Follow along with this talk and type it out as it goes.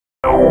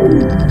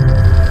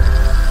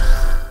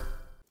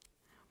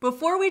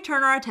Before we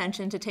turn our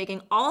attention to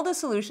taking all the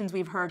solutions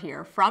we've heard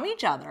here from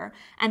each other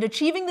and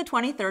achieving the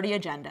 2030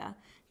 agenda,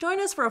 join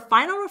us for a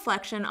final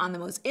reflection on the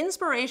most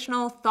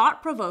inspirational,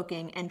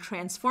 thought-provoking, and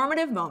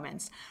transformative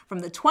moments from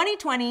the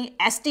 2020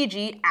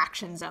 SDG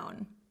Action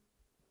Zone.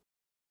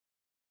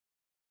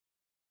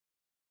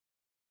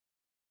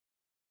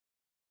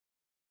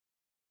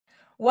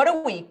 What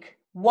a week.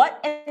 What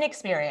an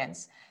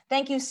experience.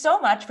 Thank you so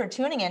much for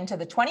tuning in to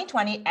the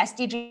 2020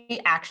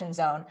 SDG Action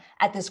Zone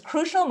at this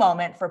crucial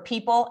moment for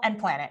people and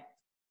planet.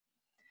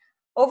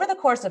 Over the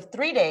course of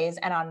 3 days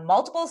and on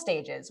multiple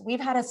stages, we've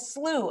had a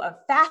slew of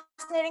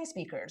fascinating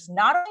speakers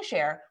not only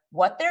share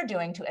what they're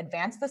doing to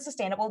advance the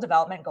Sustainable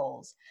Development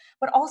Goals,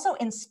 but also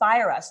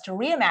inspire us to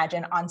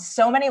reimagine on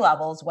so many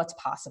levels what's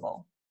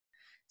possible.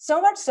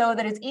 So much so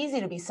that it's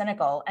easy to be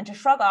cynical and to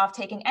shrug off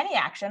taking any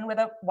action with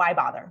a why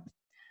bother.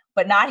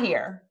 But not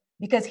here.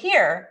 Because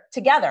here,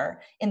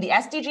 together, in the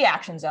SDG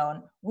Action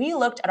Zone, we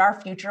looked at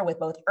our future with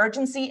both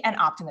urgency and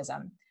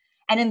optimism.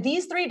 And in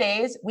these 3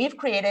 days, we've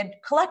created,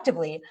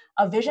 collectively,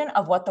 a vision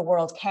of what the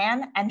world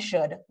can and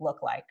should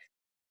look like.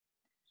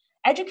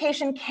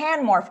 Education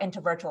can morph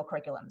into virtual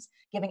curriculums,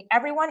 giving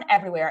everyone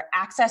everywhere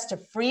access to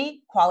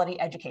free, quality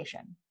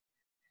education.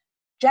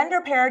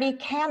 Gender parity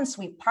can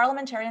sweep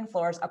parliamentarian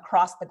floors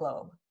across the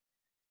globe.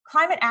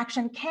 Climate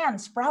action can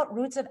sprout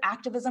roots of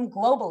activism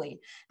globally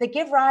that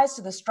give rise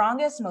to the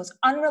strongest, most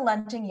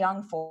unrelenting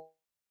young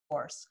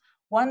force,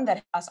 one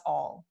that us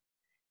all.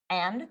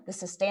 And the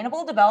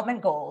Sustainable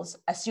Development Goals,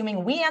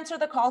 assuming we answer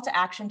the call to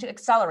action to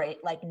accelerate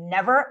like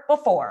never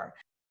before.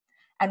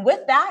 And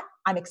with that,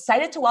 I'm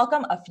excited to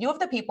welcome a few of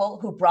the people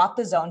who brought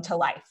the zone to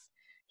life.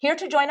 Here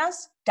to join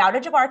us,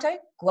 Dawda Jobarteh,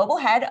 Global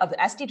Head of the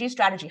SDG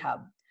Strategy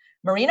Hub,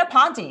 Marina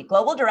Ponti,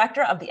 Global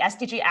Director of the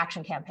SDG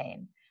Action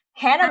Campaign,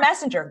 Hannah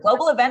Messenger,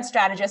 Global Event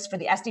Strategist for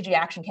the SDG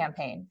Action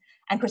Campaign,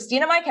 and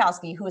Christina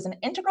Michalski, who is an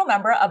integral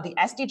member of the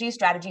SDG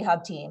Strategy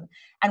Hub team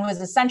and was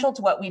essential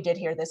to what we did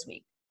here this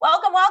week.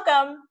 Welcome,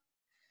 welcome.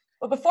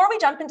 But before we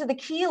jump into the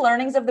key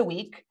learnings of the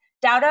week,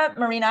 Dawda,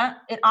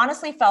 Marina, it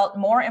honestly felt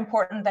more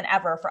important than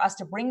ever for us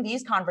to bring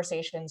these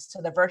conversations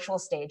to the virtual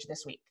stage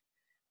this week.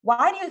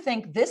 Why do you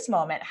think this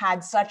moment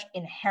had such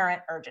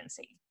inherent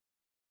urgency?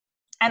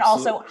 And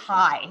Absolutely. Also,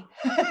 hi.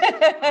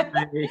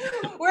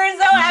 We're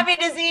so happy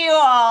to see you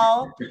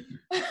all.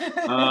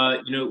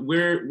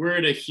 We're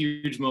at a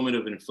huge moment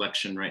of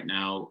inflection right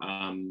now.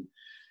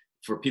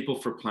 For people,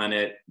 for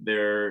planet,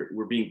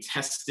 we're being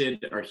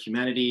tested. Our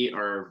humanity,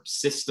 our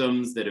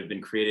systems that have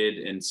been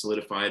created and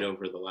solidified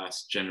over the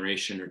last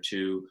generation or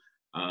two.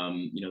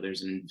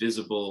 There's an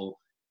invisible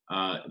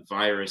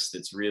virus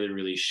that's really,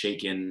 really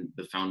shaken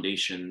the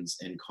foundations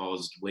and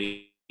caused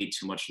way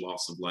too much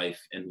loss of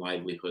life and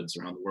livelihoods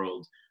around the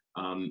world.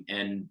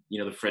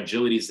 The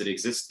fragilities that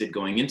existed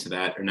going into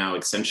that are now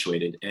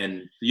accentuated.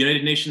 And the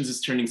United Nations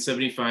is turning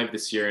 75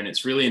 this year, and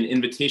it's really an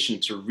invitation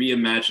to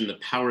reimagine the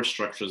power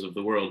structures of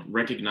the world,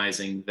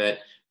 recognizing that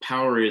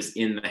power is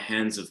in the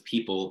hands of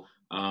people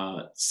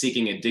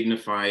seeking a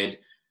dignified,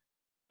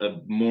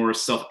 more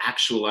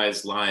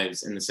self-actualized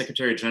lives. And the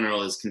Secretary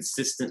General has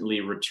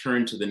consistently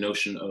returned to the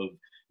notion of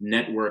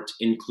networked,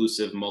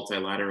 inclusive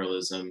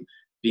multilateralism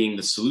being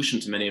the solution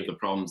to many of the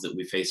problems that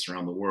we face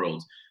around the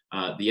world.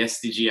 The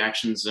SDG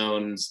Action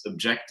Zone's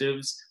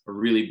objectives are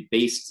really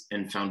based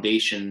and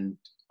foundation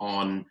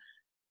on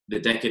the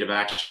decade of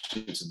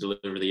action to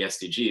deliver the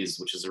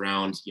SDGs, which is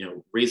around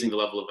raising the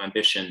level of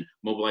ambition,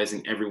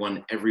 mobilizing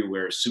everyone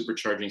everywhere,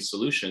 supercharging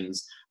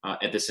solutions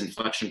at this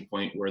inflection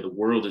point where the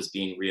world is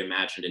being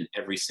reimagined in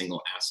every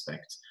single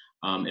aspect.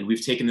 And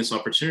we've taken this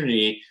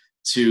opportunity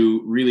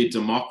to really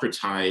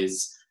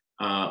democratize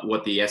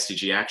what the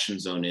SDG Action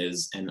Zone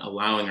is and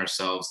allowing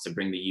ourselves to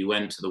bring the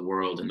UN to the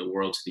world and the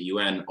world to the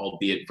UN,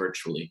 albeit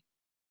virtually.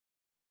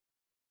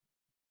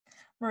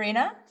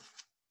 Marina?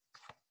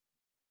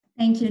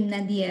 Thank you,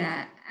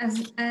 Nadira.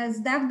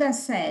 As Dawda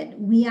said,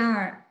 we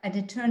are at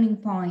a turning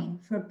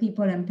point for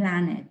people and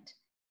planet.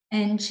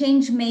 And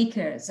change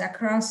makers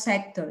across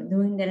sectors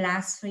during the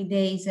last 3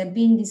 days have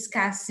been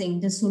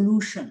discussing the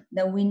solution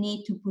that we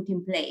need to put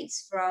in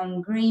place,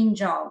 from green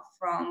jobs,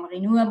 from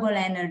renewable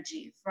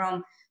energy,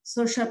 from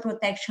social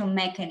protection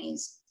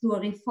mechanisms, to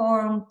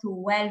reform, to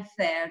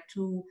welfare,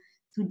 to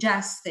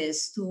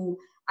justice, to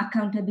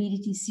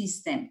accountability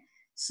system.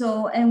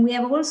 So, and we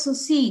have also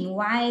seen,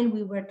 while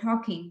we were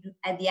talking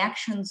at the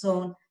Action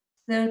Zone,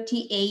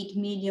 38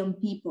 million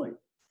people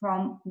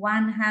from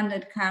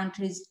 100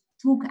 countries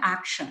took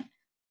action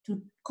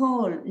to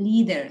call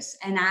leaders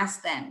and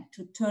ask them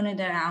to turn it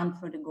around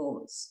for the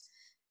goals.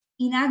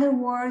 In other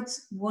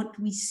words, what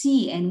we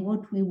see and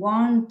what we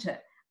want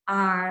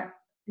are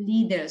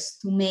leaders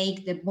to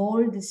make the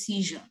bold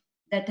decisions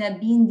that have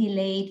been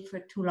delayed for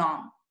too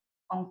long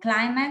on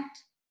climate,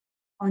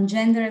 on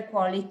gender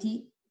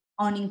equality,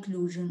 on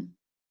inclusion,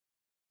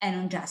 and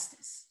on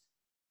justice.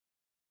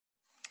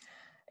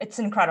 It's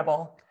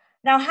incredible.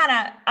 Now,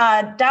 Hannah,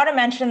 Dawda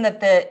mentioned that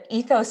the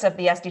ethos of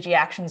the SDG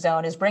Action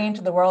Zone is bringing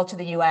to the world to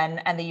the UN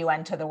and the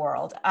UN to the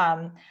world.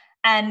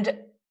 And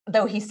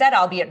though he said,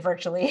 albeit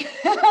virtually,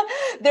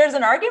 there's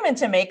an argument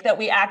to make that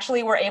we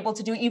actually were able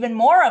to do even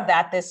more of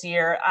that this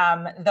year,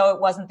 though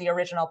it wasn't the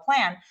original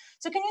plan.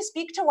 So can you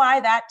speak to why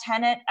that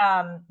tenet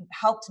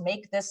helped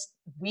make this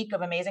week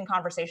of amazing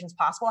conversations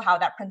possible, how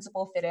that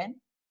principle fit in?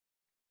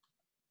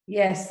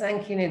 Yes,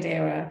 thank you,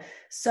 Nadira.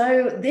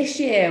 So this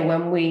year,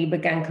 when we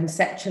began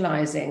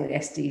conceptualizing the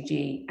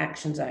SDG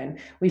Action Zone,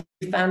 we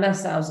found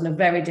ourselves in a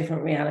very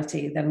different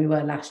reality than we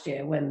were last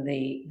year when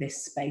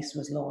this space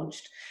was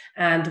launched.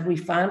 And we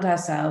found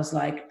ourselves,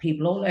 like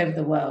people all over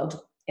the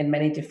world, in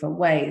many different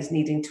ways,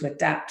 needing to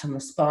adapt and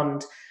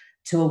respond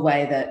to a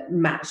way that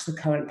matched the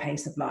current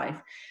pace of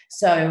life.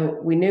 So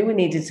we knew we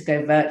needed to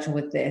go virtual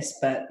with this,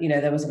 but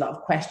there was a lot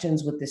of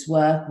questions. Would this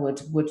work?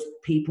 Would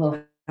people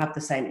have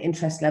the same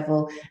interest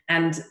level?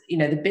 And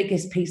the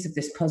biggest piece of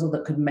this puzzle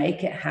that could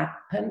make it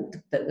happen,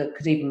 that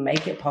could even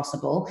make it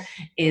possible,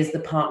 is the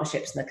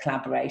partnerships and the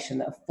collaboration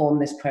that have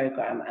formed this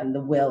program and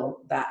the will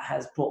that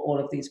has brought all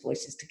of these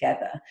voices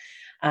together.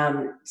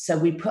 So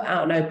we put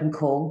out an open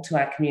call to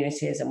our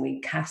communities, and we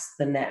cast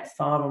the net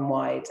far and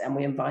wide, and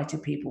we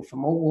invited people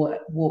from all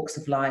walks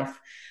of life,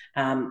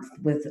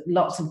 with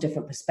lots of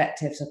different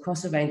perspectives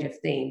across a range of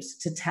themes,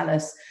 to tell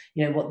us,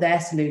 what their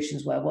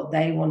solutions were, what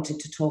they wanted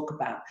to talk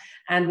about.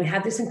 And we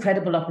had this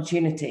incredible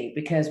opportunity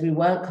because we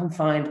weren't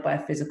confined by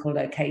a physical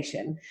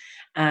location,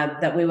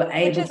 that we were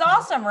able. Which is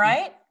awesome,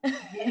 right?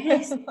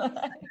 Yes,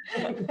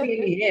 it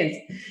really is.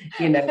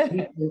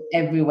 People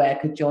everywhere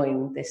could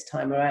join this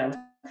time around.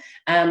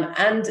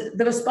 And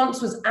the response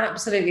was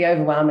absolutely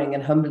overwhelming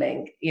and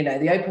humbling.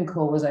 The open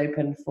call was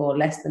open for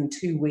less than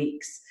 2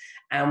 weeks,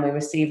 and we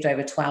received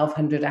over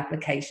 1,200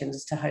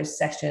 applications to host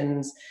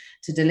sessions,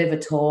 to deliver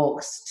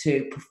talks,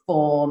 to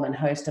perform and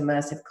host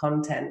immersive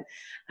content.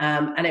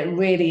 And it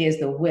really is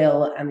the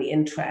will and the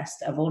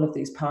interest of all of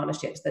these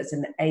partnerships that's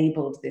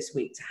enabled this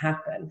week to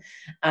happen.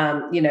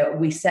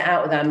 We set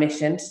out with our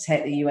mission to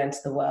take the UN to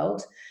the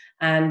world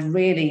and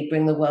really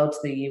bring the world to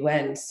the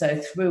UN. So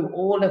through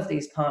all of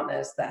these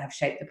partners that have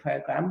shaped the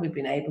program, we've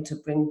been able to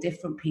bring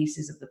different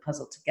pieces of the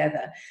puzzle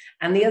together.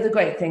 And the other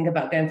great thing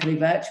about going fully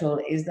virtual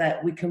is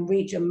that we can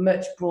reach a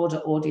much broader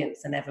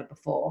audience than ever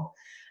before.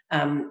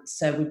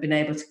 So we've been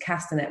able to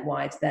cast the net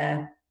wide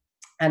there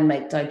and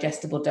make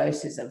digestible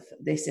doses of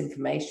this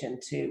information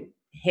to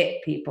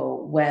hit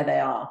people where they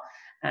are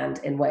and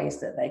in ways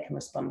that they can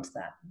respond to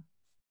that.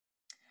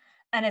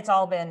 And it's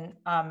all been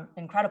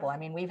incredible. I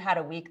mean, we've had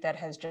a week that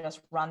has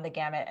just run the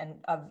gamut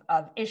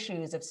of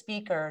issues, of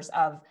speakers,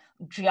 of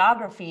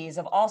geographies,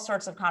 of all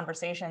sorts of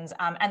conversations.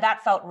 And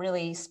that felt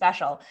really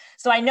special.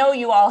 So I know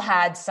you all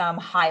had some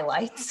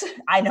highlights.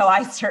 I know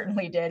I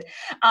certainly did.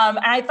 And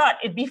I thought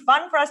it'd be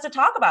fun for us to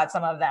talk about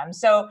some of them.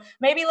 So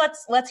maybe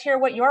let's hear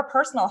what your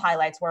personal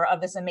highlights were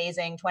of this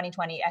amazing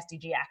 2020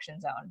 SDG Action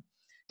Zone.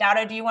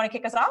 Dawda, do you want to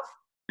kick us off?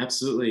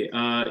 Absolutely.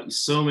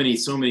 So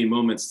many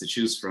moments to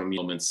choose from,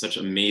 such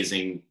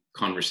amazing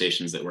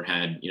conversations that were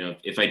had.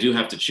 If I do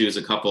have to choose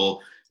a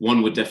couple,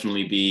 one would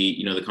definitely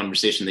be, the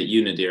conversation that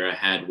you, Nadira,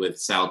 had with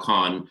Sal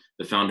Khan,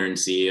 the founder and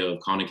CEO of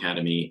Khan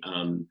Academy.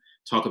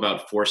 Talk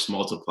about force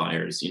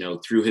multipliers.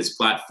 Through his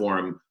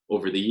platform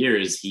over the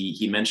years,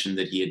 he mentioned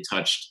that he had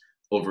touched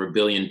over 1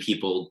 billion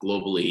people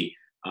globally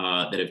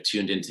that have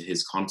tuned into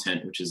his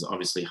content, which is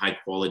obviously high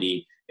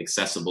quality,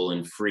 accessible,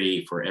 and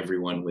free for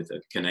everyone with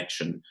a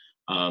connection.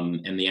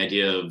 And the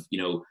idea of,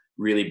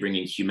 really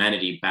bringing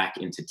humanity back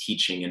into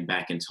teaching and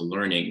back into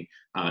learning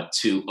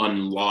to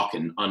unlock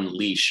and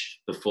unleash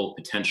the full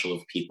potential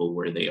of people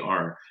where they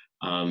are.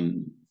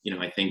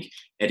 I think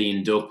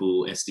Eddie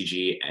Ndoku,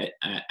 SDG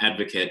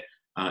advocate,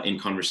 in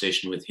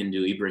conversation with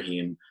Hindu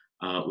Ibrahim,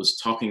 was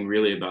talking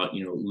really about,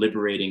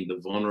 liberating the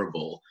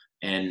vulnerable,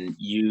 and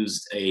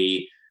used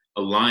a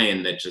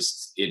line that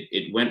just,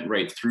 it went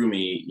right through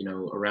me,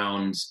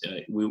 around,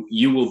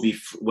 you will be,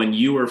 when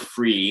you are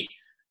free,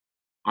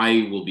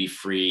 I will be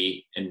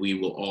free, and we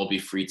will all be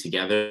free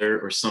together,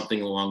 or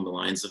something along the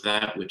lines of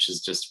that, which is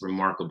just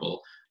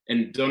remarkable.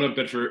 And Donna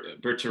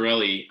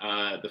Bertarelli,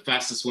 the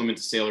fastest woman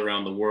to sail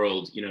around the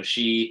world,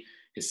 she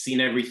has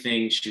seen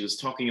everything. She was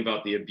talking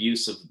about the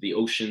abuse of the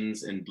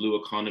oceans and blue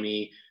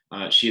economy.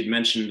 She had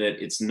mentioned that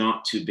it's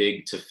not too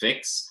big to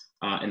fix,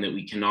 and that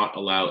we cannot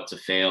allow it to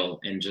fail,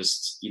 and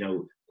just,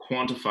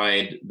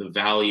 quantified the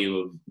value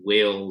of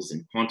whales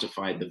and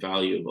quantified the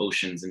value of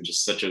oceans in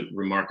just such a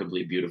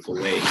remarkably beautiful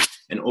way.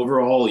 And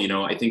overall,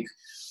 I think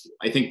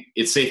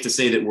it's safe to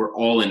say that we're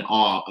all in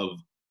awe of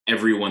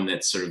everyone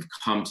that's sort of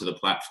come to the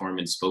platform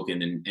and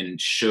spoken and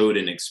showed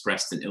and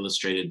expressed and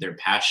illustrated their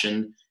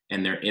passion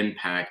and their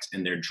impact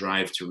and their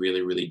drive to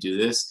really, really do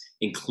this,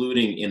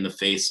 including in the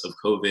face of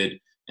COVID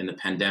and the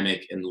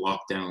pandemic and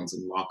lockdowns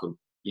and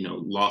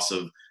loss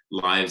of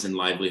lives and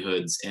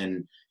livelihoods.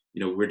 And,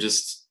 we're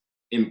just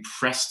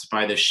impressed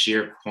by the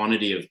sheer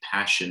quantity of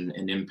passion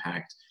and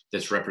impact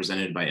that's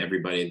represented by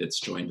everybody that's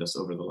joined us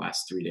over the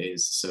last 3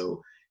 days.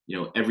 So,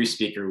 every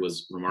speaker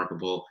was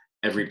remarkable.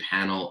 every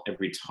panel,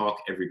 every talk,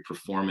 every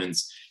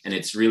performance. And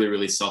it's really,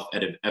 really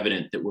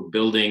self-evident that we're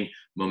building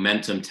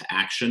momentum to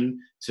action,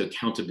 to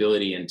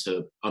accountability, and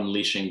to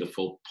unleashing the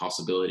full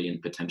possibility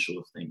and potential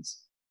of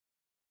things.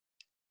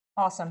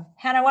 Awesome.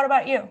 Hannah, what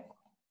about you?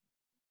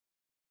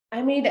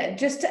 I mean,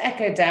 just to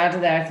echo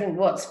Dawda there, I think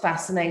what's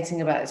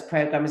fascinating about this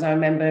program is I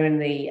remember in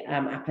the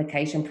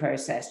application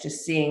process,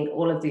 just seeing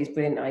all of these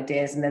brilliant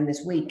ideas, and then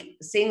this week,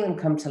 seeing them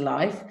come to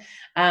life.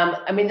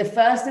 I mean, the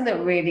first thing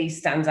that really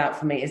stands out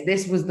for me is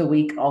this was the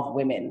week of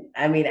women.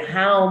 I mean,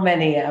 how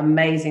many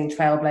amazing,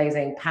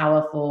 trailblazing,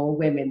 powerful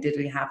women did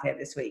we have here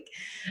this week?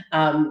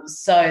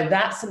 So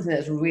that's something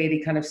that's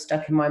really kind of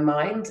stuck in my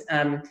mind.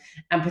 And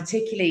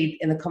particularly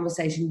in the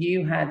conversation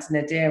you had,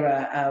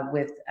 Nadira,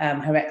 with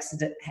Her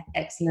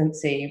Excellency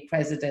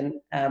President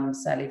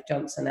Sirleaf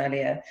Johnson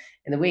earlier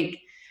in the week.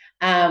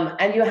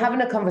 And you're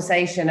having a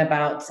conversation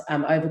about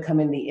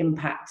overcoming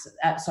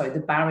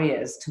the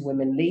barriers to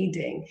women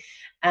leading,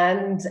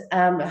 and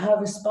her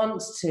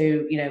response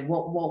to, you know,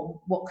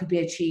 what could be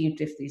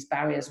achieved if these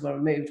barriers were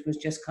removed was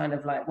just kind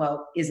of like,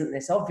 well, isn't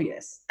this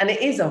obvious? And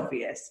it is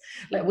obvious.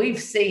 Like,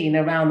 we've seen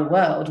around the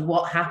world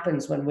what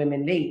happens when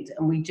women lead,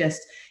 and we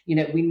just, you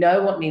know, we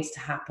know what needs to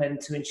happen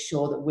to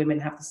ensure that women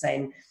have the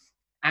same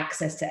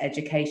access to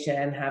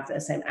education, have the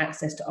same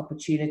access to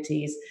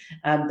opportunities,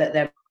 that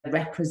they're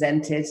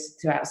represented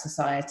throughout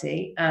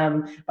society.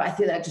 But I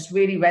think that just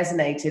really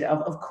resonated.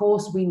 Of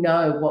course, we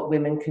know what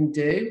women can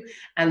do,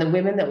 and the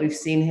women that we've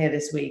seen here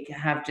this week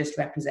have just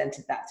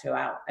represented that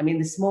throughout. I mean,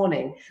 this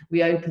morning,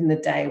 we opened the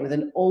day with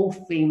an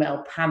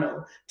all-female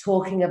panel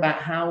talking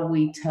about how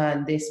we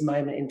turn this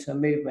moment into a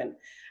movement.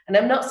 And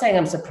I'm not saying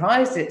I'm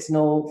surprised it's an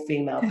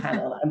all-female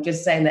panel. I'm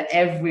just saying that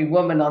every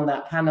woman on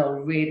that panel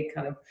really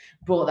kind of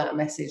brought that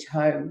message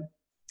home.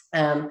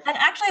 And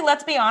actually,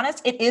 let's be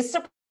honest, it is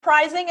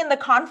surprising in the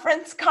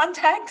conference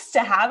context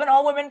to have an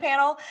all-women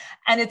panel.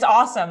 And it's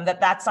awesome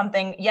that that's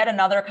something, yet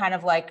another kind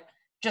of like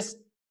just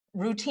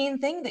routine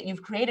thing that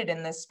you've created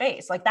in this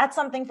space. Like, that's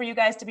something for you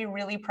guys to be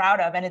really proud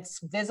of. And it's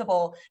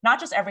visible, not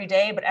just every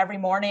day, but every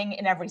morning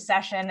in every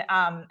session.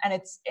 And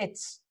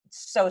it's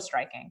so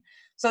striking.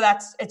 So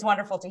it's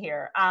wonderful to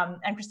hear.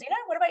 And Christina,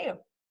 what about you?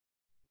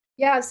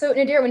 Yeah, so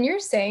Nadira, when you're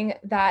saying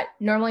that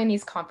normally in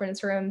these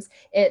conference rooms,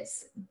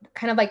 it's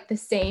kind of like the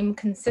same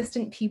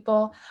consistent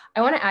people,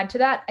 I want to add to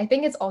that. I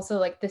think it's also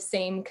like the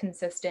same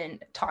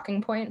consistent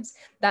talking points,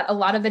 that a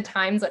lot of the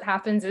times what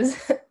happens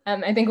is,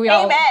 I think we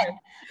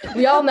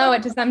all know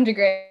it to some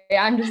degree.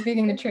 I'm just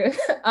speaking the truth,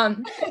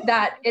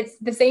 that it's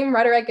the same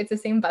rhetoric, it's the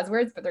same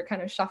buzzwords, but they're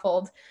kind of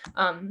shuffled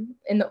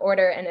in the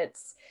order, and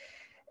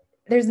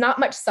there's not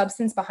much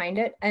substance behind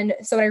it. And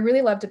so what I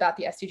really loved about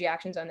the SDG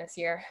Action Zone this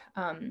year,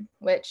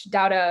 which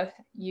Dawda,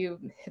 you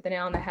hit the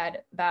nail on the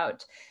head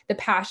about the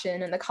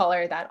passion and the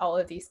color that all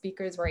of these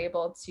speakers were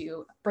able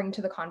to bring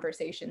to the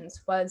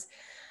conversations, was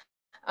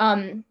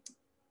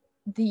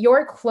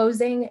your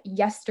closing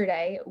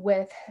yesterday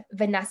with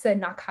Vanessa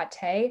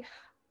Nakate.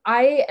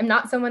 I am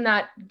not someone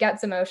that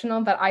gets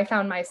emotional, but I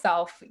found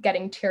myself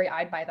getting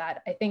teary-eyed by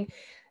that. I think,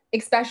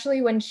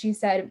 especially when she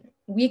said,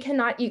 we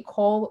cannot eat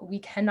coal, we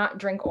cannot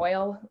drink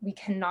oil, we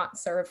cannot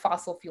serve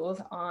fossil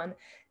fuels on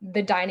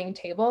the dining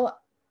table.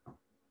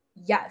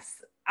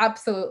 Yes,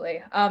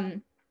 absolutely.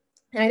 And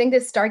I think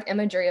this stark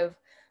imagery of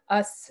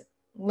us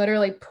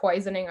literally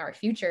poisoning our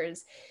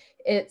futures,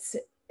 it's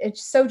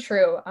so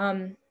true.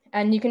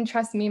 And you can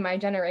trust me, my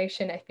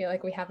generation, I feel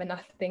like we have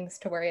enough things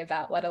to worry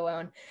about, let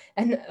alone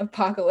an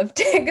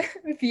apocalyptic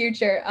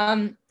future.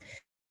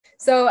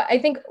 So I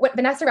think what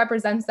Vanessa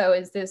represents, though,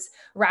 is this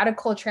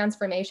radical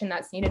transformation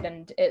that's needed.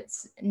 And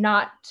it's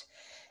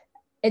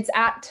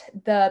at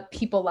the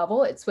people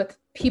level. It's with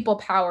people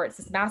power. It's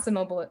this massive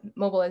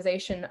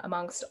mobilization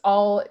amongst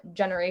all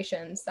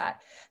generations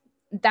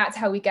that's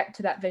how we get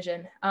to that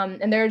vision.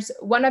 And there's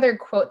one other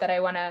quote that I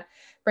want to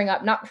bring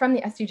up, not from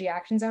the SDG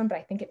Action Zone, but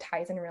I think it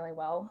ties in really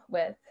well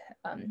with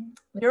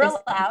You're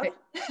allowed.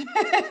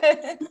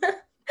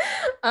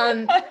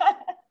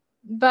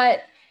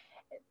 But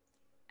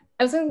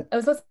I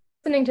was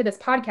listening to this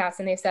podcast,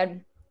 and they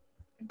said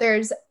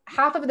there's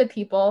half of the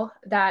people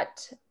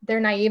that they're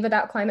naive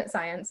about climate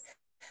science.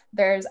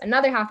 There's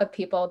another half of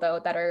people,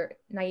 though, that are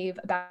naive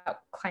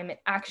about climate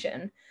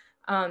action.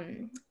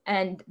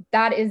 And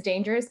that is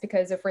dangerous,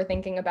 because if we're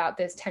thinking about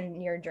this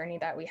 10-year journey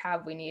that we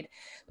have, we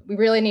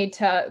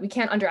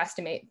can't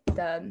underestimate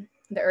the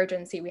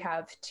urgency we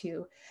have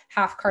to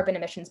halve carbon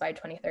emissions by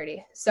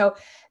 2030. So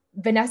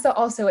Vanessa,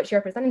 also what she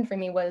represented for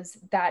me was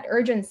that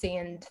urgency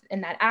and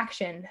that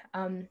action.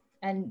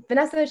 And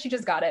Vanessa, she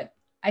just got it.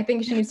 I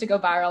think she needs to go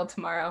viral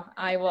tomorrow.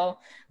 I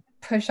will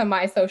push on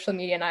my social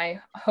media, and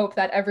I hope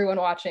that everyone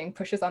watching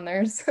pushes on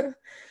theirs.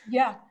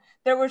 Yeah,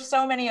 there were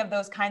so many of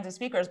those kinds of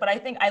speakers, but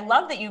I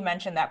love that you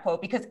mentioned that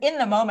quote, because in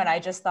the moment I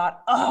just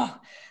thought, oh,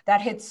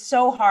 that hits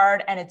so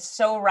hard and it's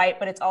so right,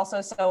 but it's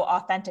also so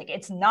authentic.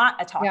 It's not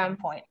a talking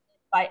point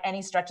by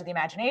any stretch of the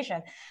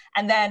imagination.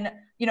 And then,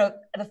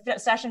 the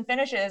session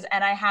finishes,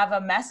 and I have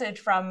a message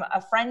from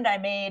a friend I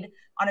made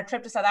on a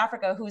trip to South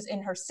Africa who's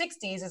in her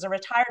 60s, is a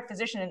retired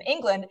physician in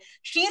England.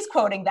 She's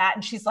quoting that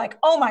and she's like,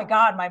 oh my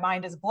God, my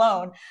mind is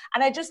blown.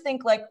 And I just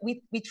think like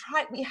we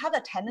have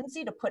a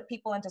tendency to put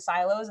people into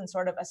silos and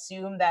sort of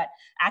assume that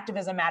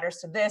activism matters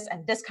to this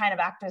and this kind of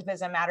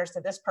activism matters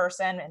to this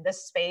person in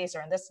this space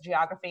or in this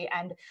geography.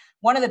 And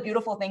one of the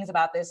beautiful things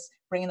about this,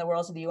 bringing the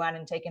world to the UN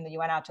and taking the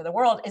UN out to the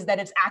world, is that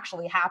it's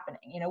actually happening.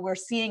 You know, we're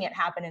seeing it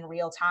happen in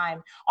real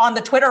time on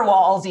the Twitter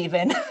walls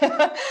even.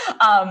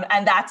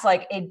 And that's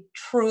like a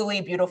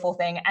truly beautiful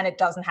thing. And it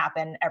doesn't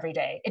happen every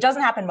day. It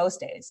doesn't happen most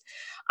days.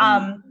 So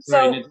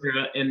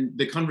Nadira, and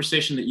the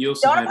conversation that you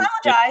also don't had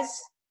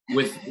apologize.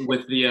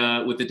 with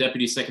the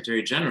Deputy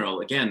Secretary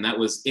General, again, that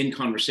was in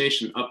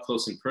conversation, up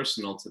close and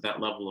personal to that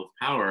level of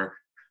power.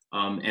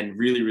 And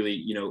really, really,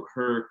 you know,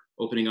 her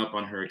opening up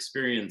on her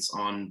experience,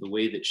 on the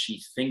way that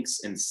she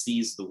thinks and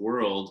sees the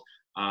world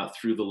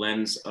through the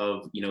lens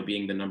of, you know,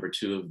 being the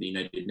 #2 of the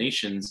United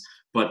Nations,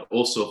 but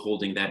also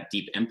holding that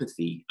deep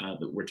empathy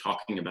that we're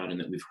talking about and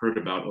that we've heard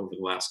about over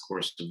the last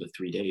course of the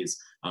 3 days.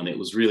 It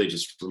was really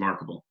just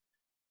remarkable.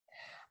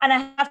 And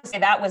I have to say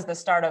that was the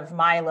start of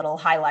my little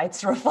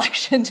highlights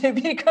reflection, to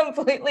be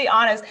completely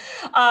honest.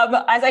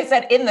 As I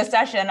said in the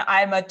session,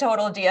 I'm a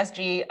total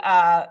DSG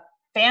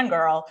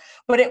fangirl,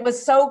 but it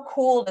was so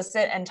cool to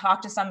sit and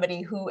talk to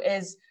somebody who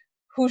is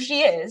who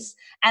she is,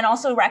 and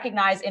also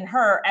recognize in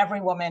her every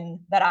woman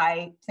that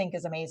I think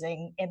is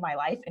amazing in my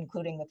life,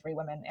 including the 3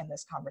 women in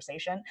this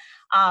conversation.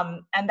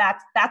 And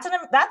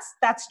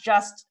that's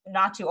just,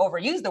 not to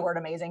overuse the word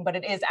amazing, but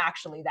it is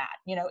actually that.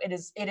 You know, it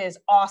is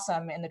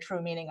awesome in the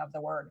true meaning of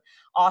the word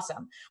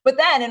awesome. But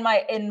then in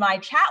my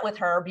chat with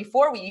her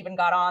before we even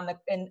got on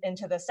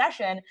into the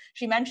session,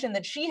 she mentioned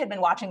that she had been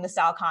watching the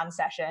Sal Khan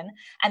session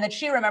and that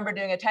she remembered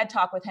doing a TED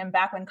Talk with him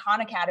back when Khan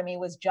Academy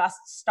was just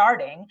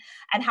starting,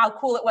 and how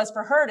cool it was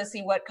for her to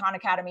see what Khan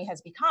Academy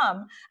has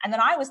become. And then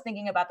I was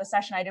thinking about the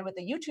session I did with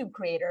the YouTube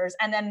creators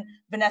and then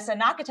Vanessa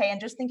Nakate, and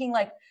just thinking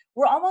like,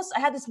 I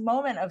had this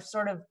moment of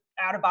sort of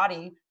out of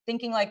body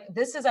thinking like,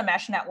 this is a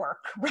mesh network,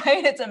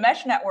 right? It's a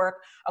mesh network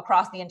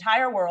across the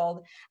entire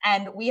world.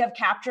 And we have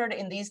captured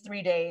in these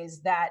 3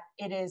 days that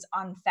it is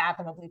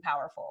unfathomably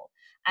powerful.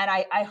 And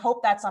I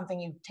hope that's something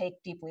you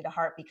take deeply to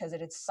heart, because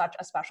it is such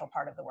a special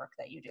part of the work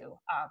that you do.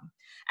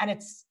 And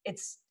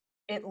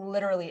it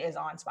literally is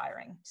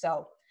awe-inspiring.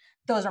 So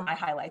those are my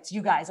highlights.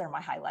 You guys are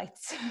my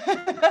highlights. So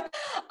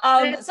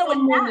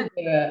with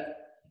that,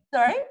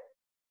 sorry?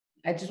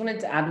 I just wanted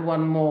to add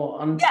one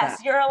more on that.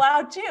 Yes, you're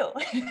allowed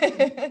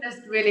to.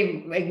 Just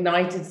really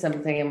ignited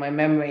something in my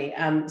memory.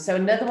 So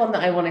another one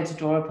that I wanted to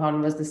draw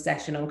upon was the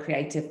session on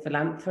creative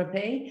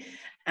philanthropy.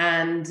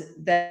 And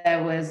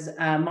there was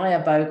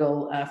Maya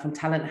Bogle from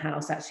Talent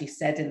House actually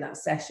said in that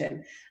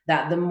session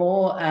that the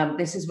more,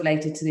 this is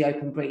related to the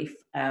open brief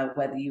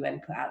where the UN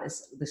put out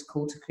this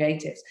call to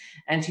creatives.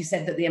 And she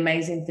said that the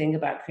amazing thing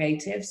about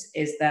creatives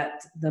is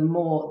that the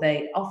more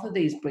they offer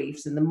these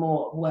briefs and the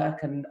more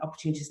work and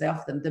opportunities they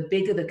offer them, the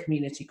bigger the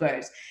community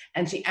grows.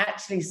 And she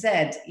actually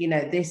said, you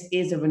know, this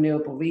is a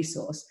renewable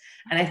resource.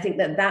 And I think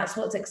that that's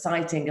what's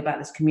exciting about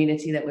this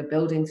community that we're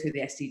building through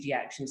the SDG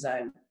Action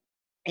Zone,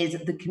 is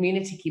that the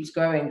community keeps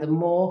growing. The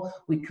more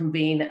we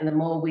convene and the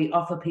more we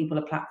offer people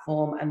a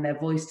platform and their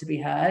voice to be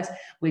heard,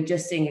 we're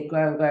just seeing it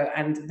grow and grow.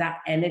 And that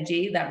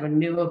energy, that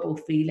renewable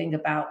feeling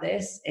about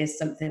this is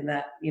something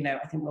that, you know,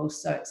 I think we're all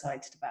so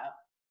excited about.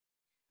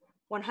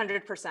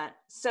 100%.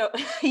 So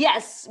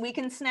yes, we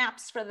can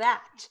snaps for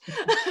that.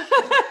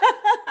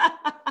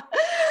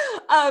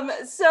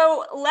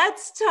 So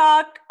let's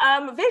talk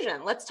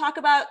vision. Let's talk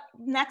about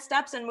next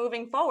steps and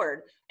moving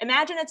forward.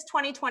 Imagine it's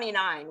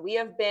 2029. We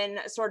have been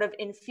sort of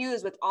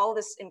infused with all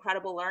this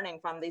incredible learning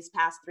from these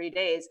past 3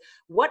 days.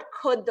 What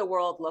could the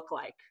world look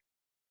like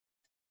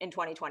in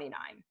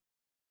 2029?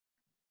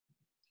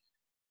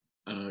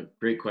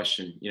 Great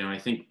question. You know, I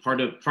think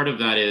part of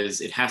that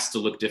is it has to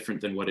look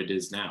different than what it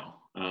is now.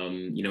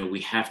 You know,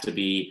 we have to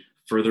be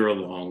further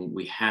along.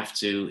 We have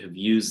to have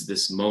used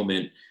this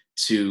moment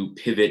to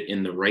pivot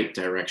in the right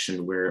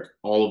direction, where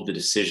all of the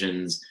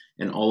decisions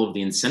and all of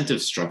the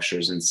incentive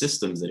structures and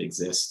systems that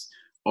exist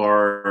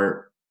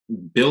are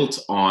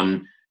built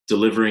on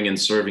delivering and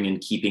serving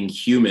and keeping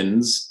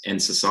humans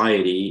and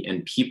society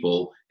and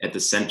people at the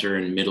center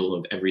and middle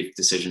of every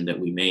decision that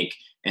we make,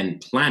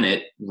 and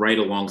planet right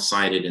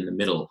alongside it in the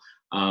middle.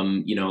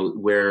 You know,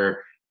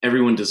 where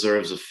everyone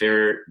deserves a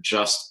fair,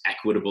 just,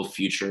 equitable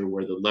future,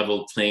 where the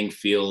level playing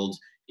field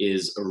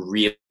is a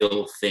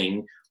real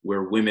thing,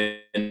 where women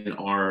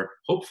are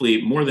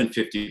hopefully more than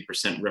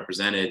 50%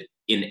 represented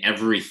in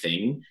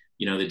everything.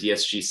 You know, the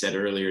DSG said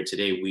earlier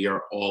today, we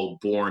are all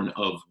born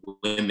of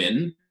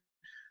women.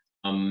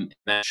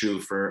 That's true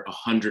for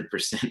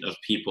 100% of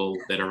people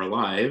that are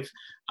alive.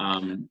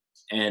 And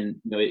you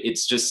know,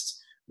 it's just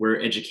where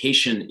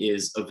education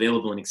is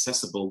available and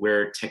accessible,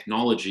 where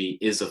technology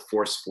is a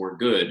force for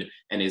good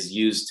and is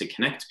used to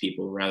connect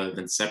people rather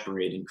than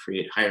separate and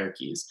create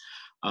hierarchies.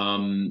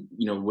 You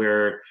know,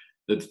 where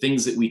the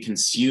things that we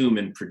consume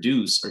and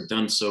produce are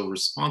done so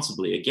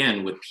responsibly,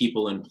 again, with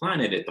people and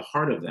planet at the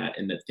heart of that,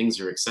 and that things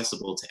are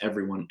accessible to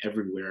everyone,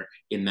 everywhere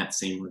in that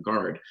same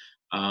regard.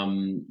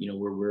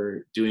 Where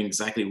we're doing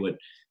exactly what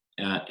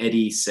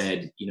Eddie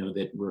said,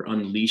 that we're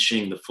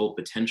unleashing the full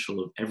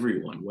potential of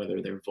everyone,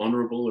 whether they're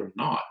vulnerable or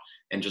not,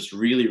 and just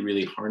really,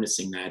 really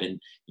harnessing that. And,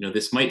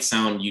 this might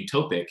sound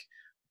utopic,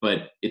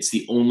 but it's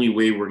the only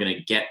way we're going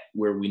to get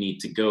where we need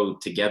to go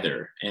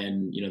together.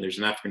 And, there's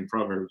an African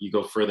proverb, you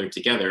go further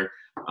together.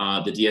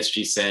 The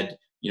DSG said,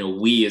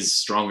 we is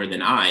stronger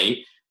than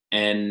I.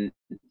 And,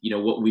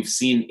 what we've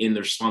seen in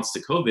the response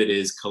to COVID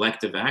is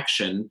collective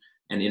action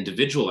and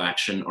individual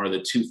action are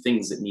the two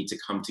things that need to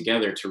come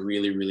together to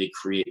really, really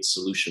create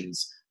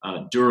solutions,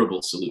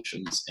 durable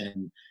solutions.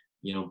 And,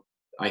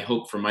 I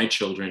hope for my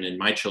children and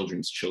my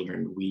children's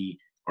children, we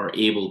are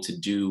able to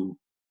do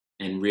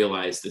and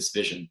realize this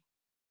vision.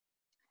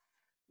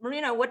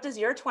 Marina, what does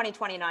your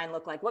 2029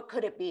 look like? What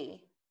could it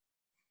be?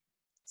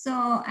 So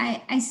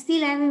I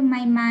still have in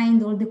my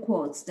mind all the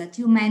quotes that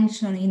you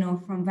mentioned,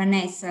 from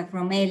Vanessa,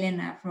 from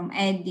Elena, from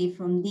Eddie,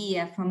 from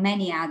Dia, from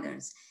many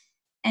others.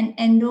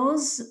 And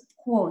those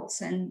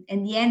quotes and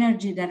the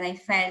energy that I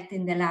felt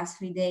in the last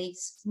 3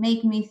 days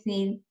make me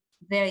feel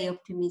very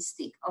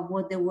optimistic of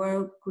what the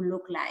world could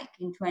look like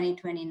in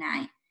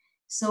 2029.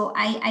 So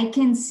I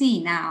can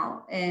see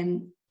now a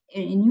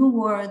new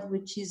world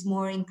which is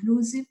more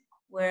inclusive,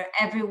 where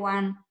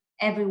everyone,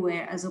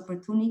 everywhere has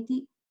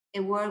opportunity,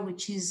 a world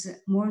which is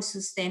more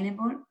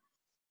sustainable.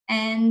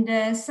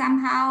 And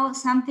somehow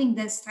something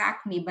that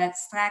struck me, but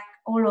struck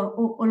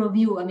all of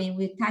you,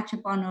 we touched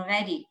upon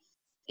already,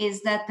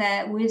 is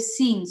that we've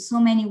seen so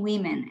many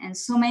women and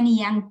so many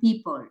young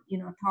people,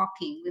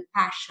 talking with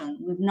passion,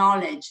 with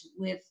knowledge,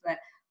 with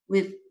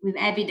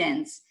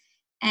evidence.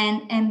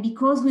 And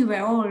because we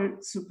were all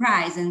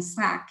surprised and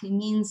struck, it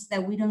means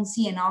that we don't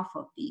see enough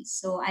of this.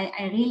 So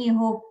I really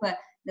hope that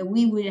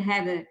we will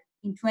have in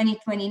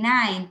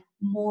 2029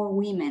 more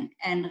women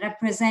and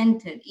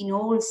represented in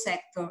all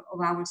sectors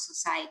of our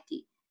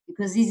society,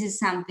 because this is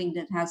something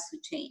that has to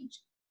change.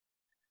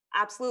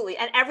 Absolutely.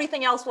 And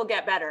everything else will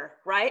get better,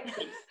 right?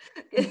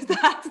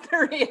 That's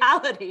the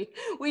reality.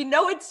 We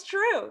know it's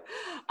true.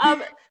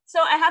 So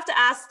I have to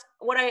ask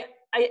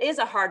it is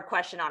a hard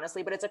question,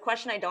 honestly, but it's a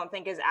question I don't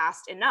think is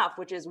asked enough,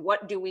 which is,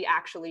 what do we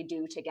actually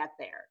do to get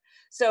there?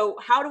 So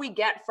how do we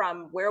get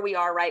from where we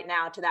are right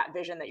now to that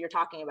vision that you're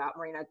talking about,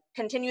 Marina?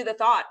 Continue the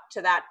thought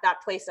to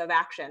that place of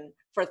action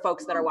for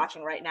folks that are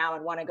watching right now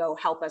and want to go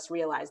help us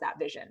realize that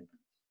vision.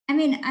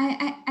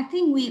 I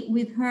think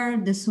we've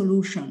heard the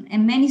solution,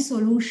 and many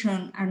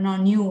solutions are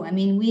not new.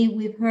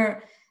 We've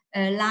heard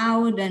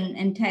loud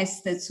and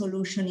tested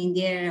solution in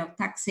the area of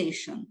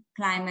taxation,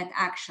 climate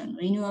action,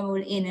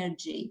 renewable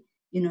energy,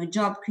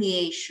 job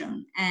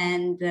creation,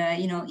 and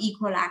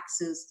equal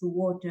access to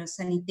water,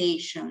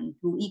 sanitation,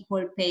 to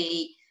equal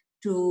pay,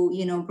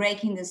 to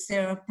breaking the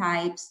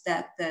stereotypes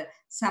that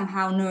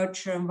somehow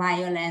nurture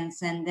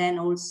violence, and then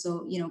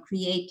also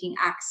creating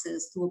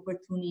access to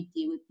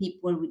opportunity with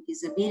people with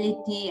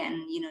disability and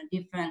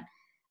different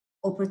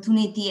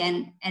opportunity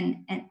and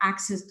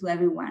access to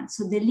everyone.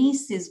 So the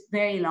list is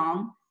very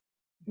long.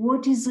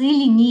 What is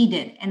really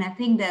needed, and I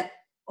think that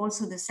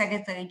also the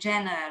Secretary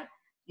General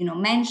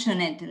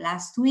mentioned it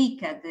last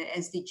week at the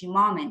SDG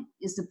moment,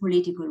 is the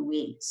political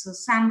will. So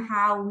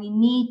somehow we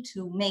need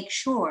to make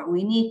sure,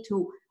 we need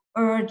to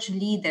urge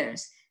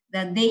leaders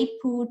that they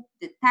put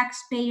the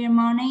taxpayer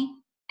money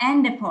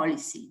and the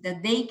policy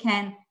that they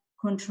can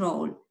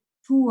control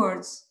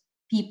towards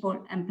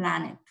people and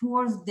planet,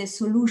 towards the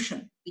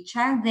solution, which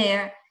are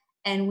there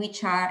and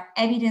which are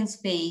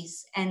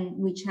evidence-based and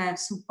which are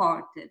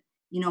supported,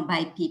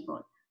 by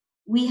people.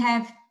 We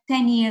have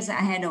 10 years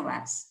ahead of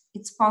us.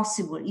 It's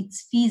possible,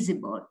 it's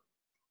feasible.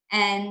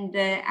 And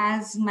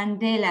as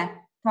Mandela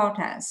taught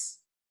us,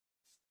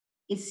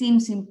 it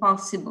seems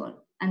impossible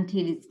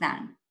until it's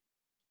done.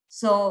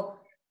 So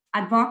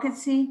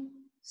advocacy,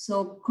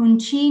 so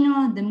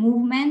continue the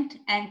movement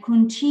and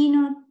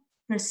continue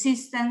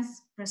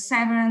persistence,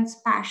 perseverance,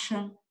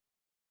 passion,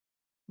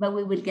 but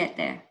we will get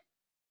there.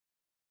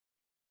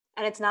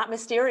 And it's not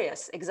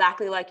mysterious,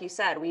 exactly like you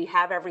said. We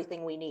have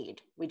everything we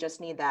need. We just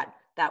need that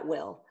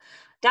will.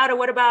 Dawda,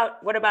 what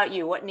about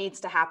you? What needs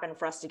to happen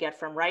for us to get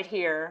from right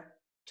here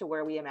to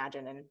where we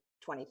imagine in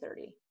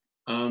 2030?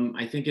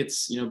 I think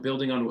it's,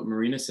 building on what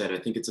Marina said, I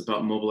think it's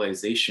about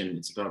mobilization.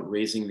 It's about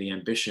raising the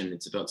ambition.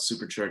 It's about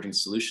supercharging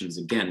solutions.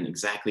 Again,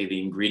 exactly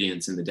the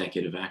ingredients in the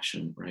decade of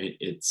action, right?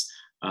 It's,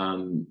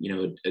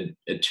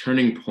 a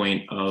turning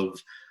point of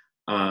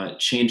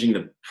changing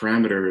the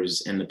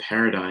parameters and the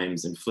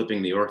paradigms and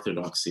flipping the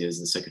orthodoxy, as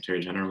the Secretary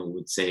General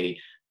would say,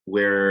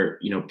 where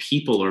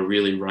people are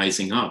really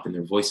rising up and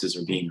their voices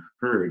are being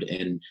heard,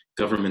 and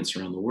governments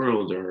around the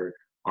world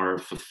are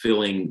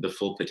fulfilling the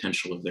full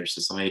potential of their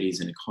societies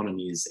and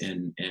economies,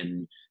 and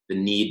the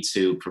need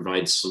to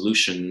provide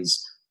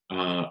solutions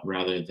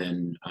rather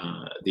than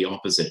the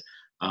opposite.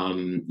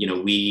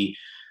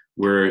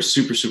 we're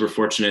super, super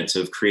fortunate to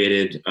have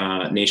created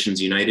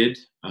Nations United,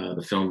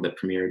 the film that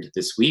premiered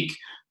this week,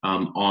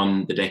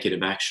 on the Decade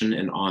of Action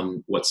and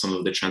on what some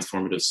of the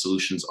transformative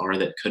solutions are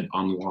that could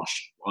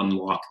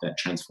unlock that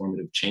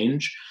transformative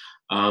change.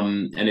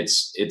 And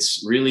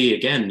it's really,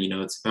 again, you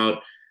know, it's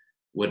about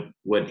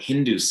what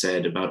Hindu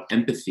said about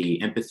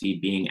empathy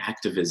being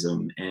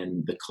activism,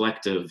 and the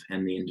collective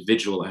and the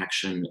individual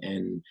action,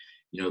 and,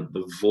 you know,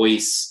 the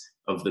voice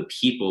of the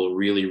people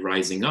really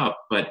rising up.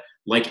 But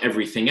like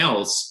everything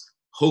else,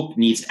 hope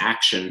needs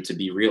action to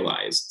be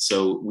realized.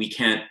 So we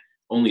can't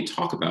only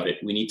talk about it,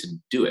 we need to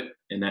do it.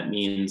 And that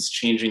means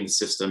changing the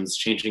systems,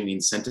 changing the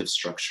incentive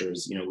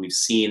structures. You know, we've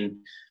seen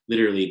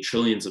literally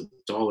trillions of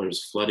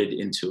dollars flooded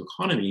into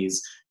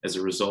economies as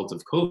a result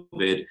of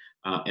COVID,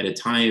 at a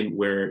time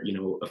where, you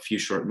know, a few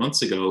short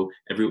months ago,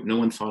 no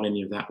one thought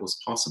any of that was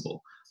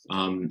possible.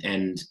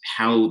 And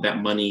how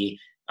that money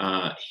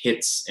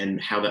hits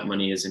and how that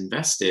money is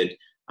invested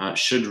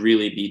should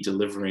really be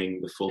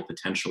delivering the full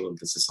potential of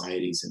the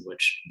societies in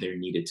which they're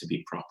needed to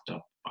be propped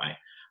up by.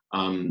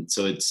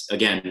 So it's,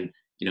 again,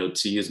 you know,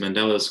 to use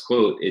Mandela's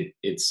quote,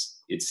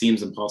 it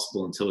seems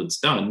impossible until it's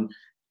done.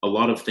 A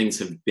lot of things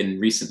have been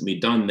recently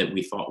done that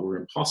we thought were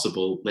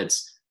impossible.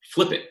 Let's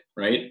flip it,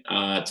 right,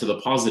 to the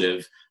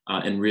positive,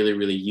 and really,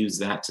 really use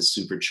that to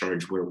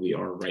supercharge where we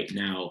are right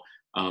now.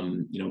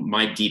 You know,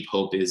 my deep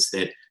hope is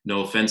that,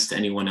 no offense to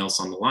anyone else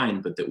on the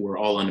line, but that we're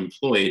all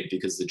unemployed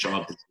because the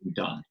job has been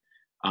done.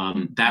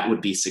 That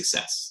would be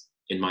success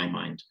in my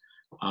mind.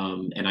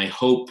 And I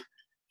hope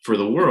for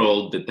the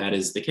world that that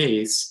is the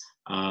case,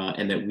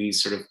 and that we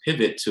sort of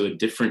pivot to a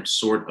different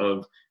sort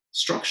of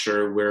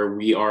structure where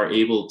we are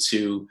able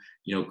to,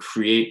 you know,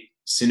 create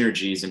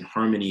synergies and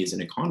harmonies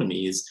and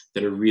economies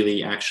that are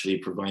really actually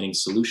providing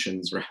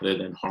solutions rather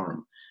than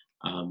harm.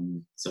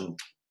 So.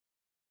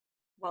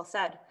 Well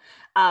said.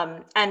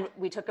 And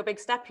we took a big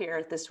step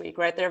here this week,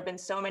 right? There have been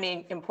so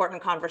many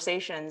important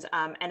conversations,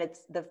 and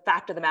it's the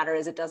fact of the matter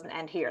is it doesn't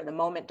end here. The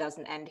moment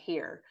doesn't end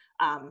here.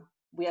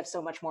 We have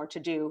so much more to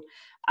do,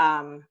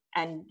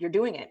 and you're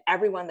doing it.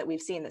 Everyone that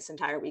we've seen this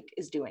entire week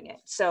is doing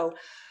it. So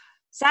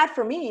sad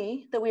for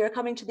me that we are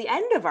coming to the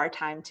end of our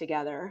time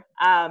together.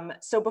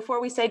 So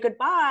before we say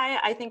goodbye,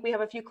 I think we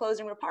have a few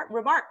closing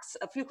remarks.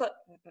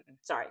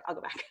 Sorry, I'll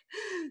go back.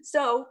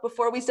 So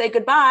before we say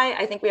goodbye,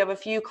 I think we have a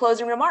few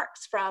closing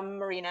remarks from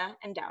Marina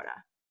and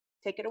Dawda.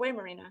 Take it away,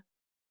 Marina.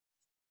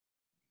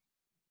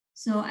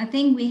 So I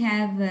think we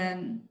have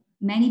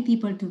many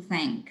people to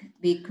thank,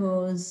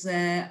 because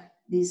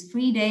these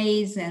 3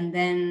 days and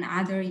then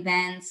other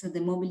events,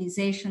 the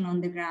mobilization on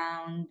the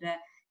ground,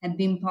 have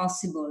been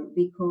possible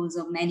because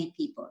of many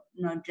people,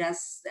 not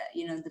just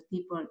you know, the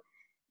people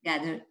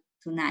gathered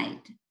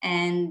tonight.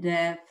 And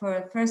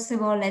first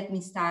of all, let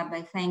me start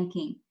by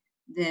thanking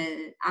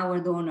our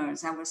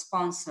donors, our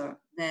sponsor,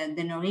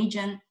 the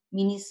Norwegian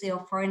Ministry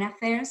of Foreign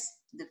Affairs,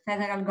 the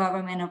federal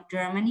government of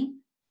Germany,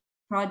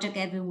 Project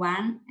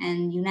Everyone,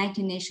 and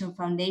United Nations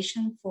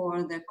Foundation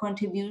for their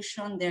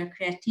contribution, their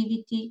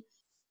creativity,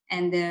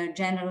 and their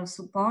general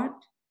support.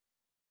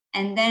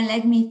 And then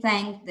let me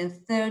thank the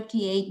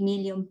 38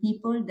 million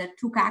people that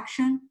took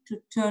action to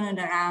turn it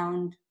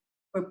around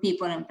for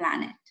people and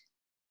planet.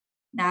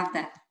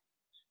 Dawda.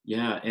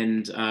 Yeah,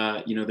 and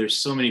you know, there's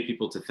so many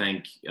people to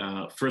thank.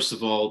 First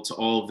of all, to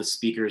all of the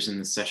speakers and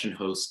the session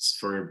hosts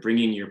for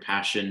bringing your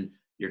passion,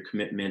 your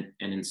commitment,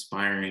 and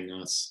inspiring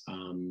us,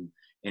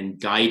 and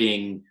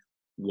guiding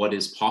what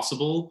is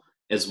possible,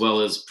 as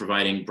well as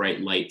providing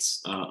bright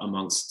lights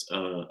amongst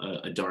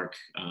a dark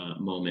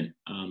moment.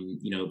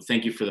 You know,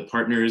 thank you for the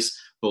partners,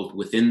 both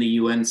within the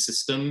UN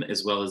system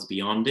as well as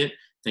beyond it.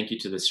 Thank you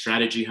to the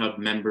Strategy Hub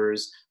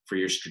members for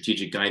your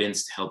strategic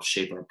guidance to help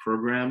shape our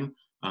program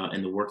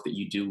and the work that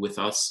you do with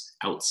us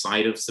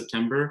outside of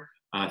September.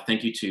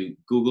 Thank you to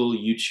Google,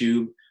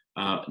 YouTube,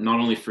 not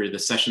only for the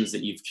sessions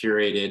that you've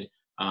curated,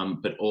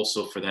 but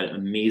also for that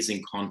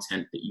amazing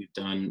content that you've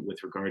done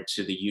with regard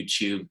to the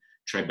YouTube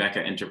Tribeca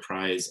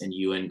Enterprise and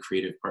UN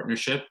Creative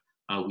Partnership.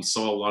 We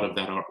saw a lot of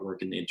that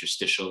artwork in the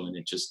interstitial, and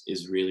it just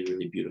is really,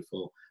 really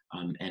beautiful,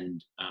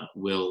 and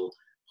will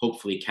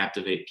hopefully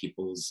captivate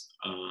people's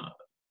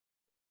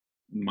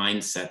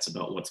mindsets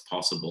about what's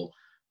possible.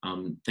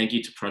 Thank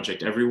you to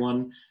Project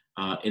Everyone,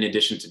 in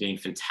addition to being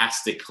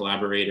fantastic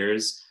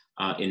collaborators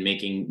in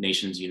making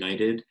Nations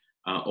United.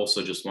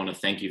 Also just want to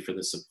thank you for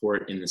the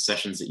support in the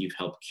sessions that you've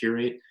helped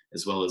curate,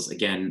 as well as,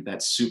 again,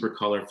 that super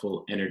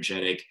colorful,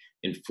 energetic,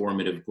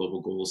 informative global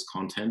goals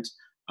content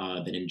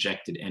that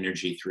injected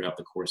energy throughout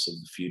the course of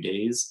the few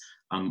days.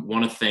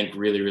 Want to thank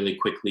really, really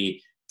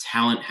quickly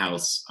Talent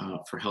House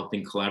for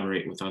helping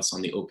collaborate with us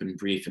on the open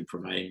brief and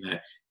providing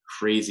that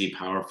crazy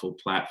powerful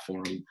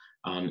platform.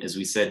 As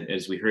we said,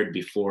 as we heard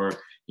before,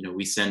 you know,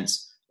 we sent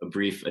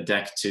a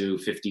deck to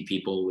 50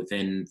 people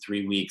within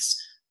 3 weeks.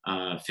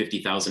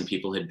 50,000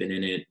 people had been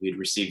in it. We'd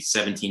received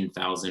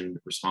 17,000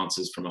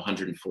 responses from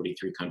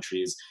 143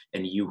 countries,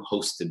 and you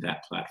hosted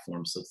that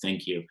platform. So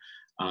thank you.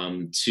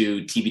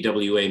 To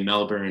TBWA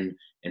Melbourne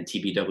and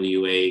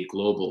TBWA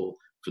Global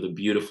for the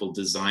beautiful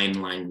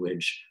design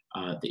language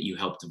that you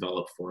helped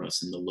develop for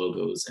us, and the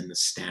logos and the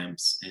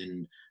stamps,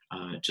 and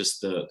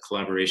just the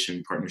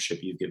collaboration partnership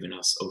you've given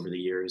us over the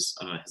years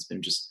has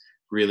been just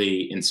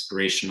really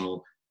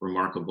inspirational,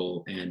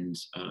 remarkable, and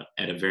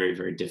at a very,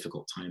 very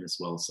difficult time as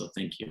well. So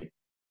thank you.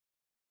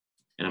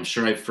 And I'm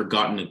sure I've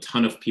forgotten a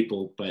ton of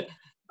people, but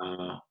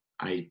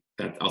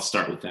I'll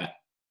start with that.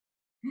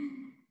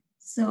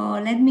 So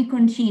let me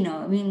continue.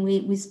 I mean,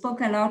 we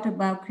spoke a lot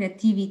about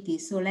creativity.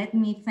 So let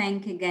me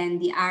thank again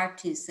the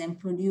artists and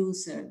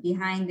producer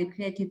behind the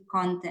creative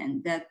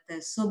content that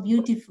so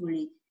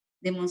beautifully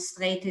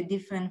demonstrate a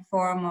different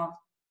form of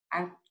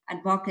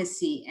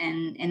advocacy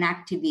and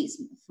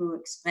activism through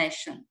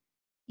expression,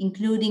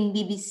 including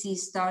BBC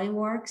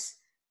Storyworks,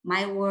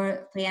 My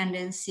World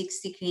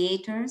 360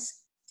 Creators,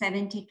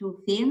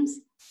 72 Films,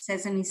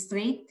 Sesame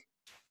Street,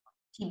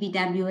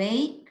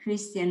 TBWA,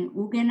 Christian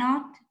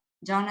Huguenot,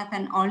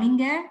 Jonathan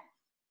Ollinger,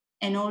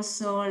 and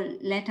also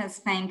let us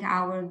thank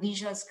our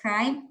visual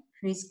scribe,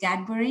 Chris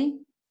Gadbury,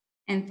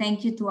 and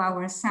thank you to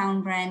our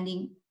sound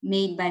branding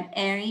made by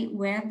Eri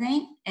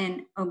Werde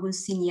and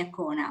Augustine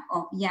Iacona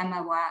of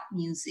Yamawa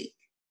Music.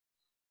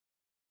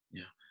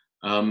 Yeah,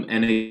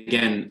 and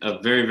again, a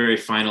very, very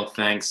final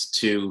thanks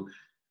to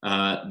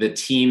the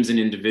teams and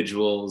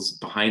individuals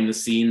behind the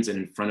scenes and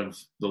in front of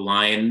the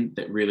line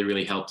that really,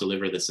 really helped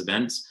deliver this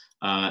event.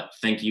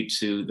 Thank you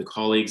to the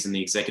colleagues in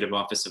the Executive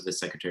Office of the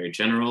Secretary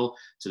General,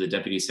 to the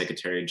Deputy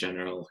Secretary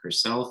General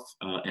herself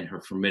and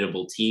her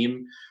formidable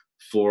team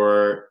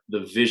for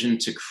the vision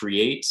to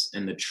create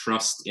and the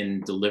trust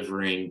in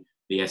delivering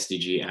the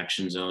SDG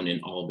Action Zone in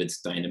all of its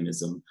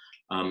dynamism.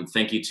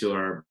 Thank you to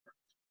our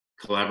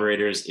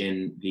collaborators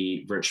in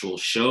the virtual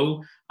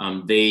show.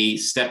 They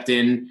stepped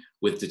in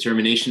with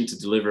determination to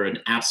deliver an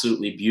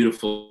absolutely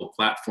beautiful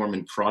platform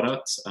and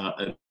product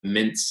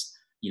amidst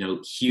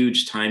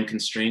huge time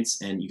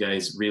constraints, and you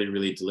guys really,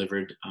 really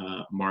delivered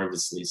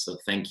marvelously. So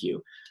thank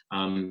you.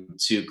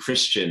 To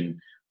Christian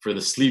for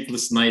the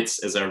sleepless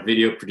nights as our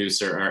video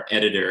producer, our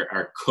editor,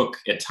 our cook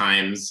at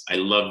times. I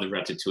love the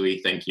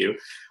ratatouille, thank you.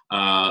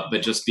 But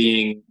just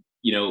being,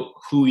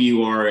 who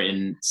you are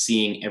and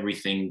seeing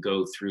everything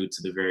go through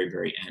to the very,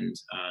 very end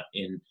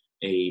in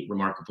a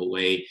remarkable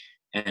way.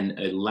 And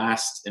a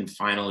last and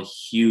final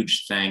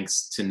huge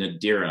thanks to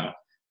Nadira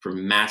for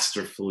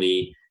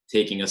masterfully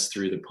taking us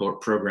through the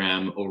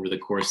program over the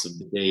course of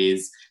the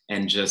days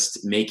and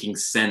just making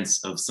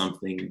sense of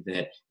something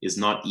that is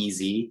not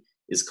easy,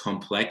 is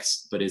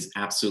complex, but is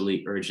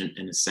absolutely urgent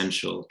and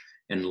essential.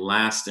 And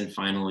last and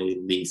finally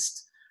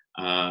least,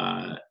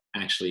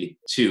 actually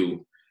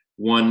two.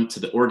 One, to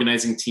the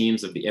organizing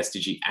teams of the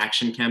SDG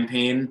Action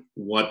Campaign.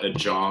 What a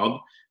job.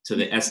 To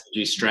the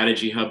SDG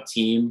Strategy Hub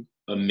team.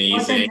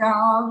 Amazing.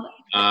 What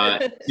a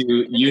job.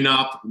 To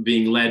UNOP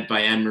being led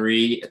by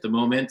Anne-Marie at the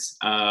moment.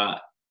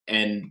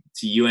 And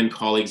to UN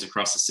colleagues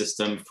across the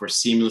system for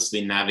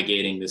seamlessly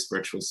navigating this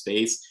virtual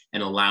space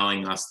and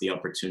allowing us the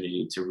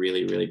opportunity to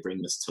really, really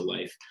bring this to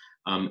life.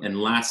 And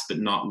last but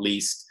not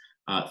least,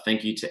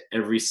 thank you to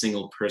every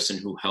single person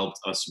who helped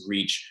us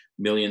reach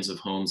millions of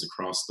homes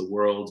across the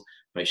world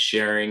by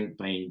sharing,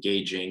 by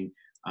engaging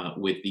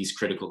with these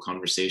critical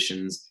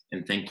conversations.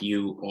 And thank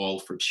you all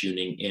for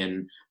tuning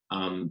in.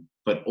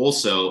 But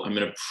also, I'm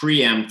going to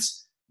preempt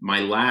my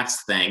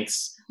last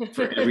thanks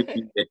for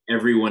everything that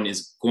everyone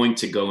is going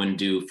to go and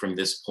do from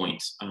this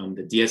point.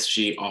 The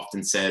DSG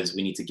often says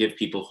we need to give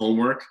people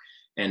homework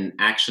and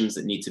actions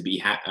that need to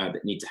be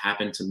that need to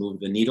happen to move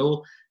the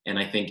needle. And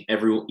I think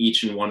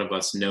each and one of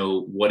us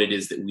know what it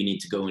is that we need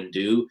to go and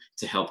do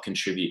to help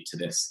contribute to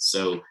this.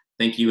 So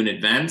thank you in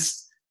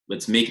advance.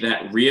 Let's make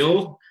that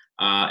real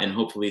and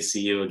hopefully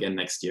see you again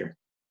next year.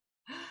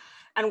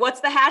 And what's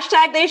the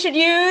hashtag they should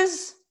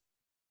use?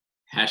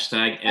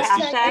 Hashtag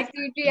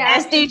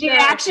SDG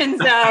Action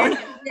Zone.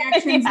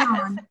 Action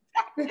Zone.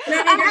 I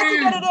have to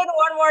get it in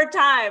one more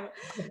time.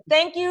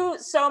 Thank you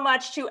so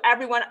much to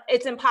everyone.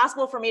 It's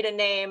impossible for me to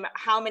name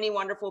how many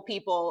wonderful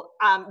people,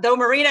 though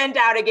Marina and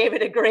Dawda gave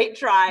it a great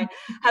try,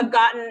 have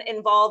gotten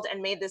involved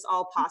and made this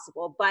all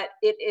possible. But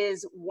it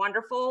is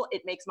wonderful.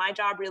 It makes my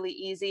job really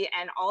easy.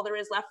 And all there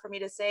is left for me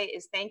to say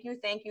is thank you,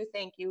 thank you,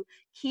 thank you.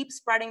 Keep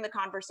spreading the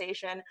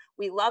conversation.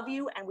 We love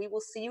you, and we will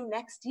see you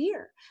next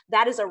year.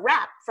 That is a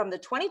wrap from the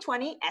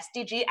 2020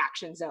 SDG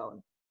Action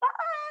Zone. Bye.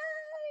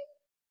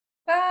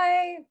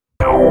 Bye.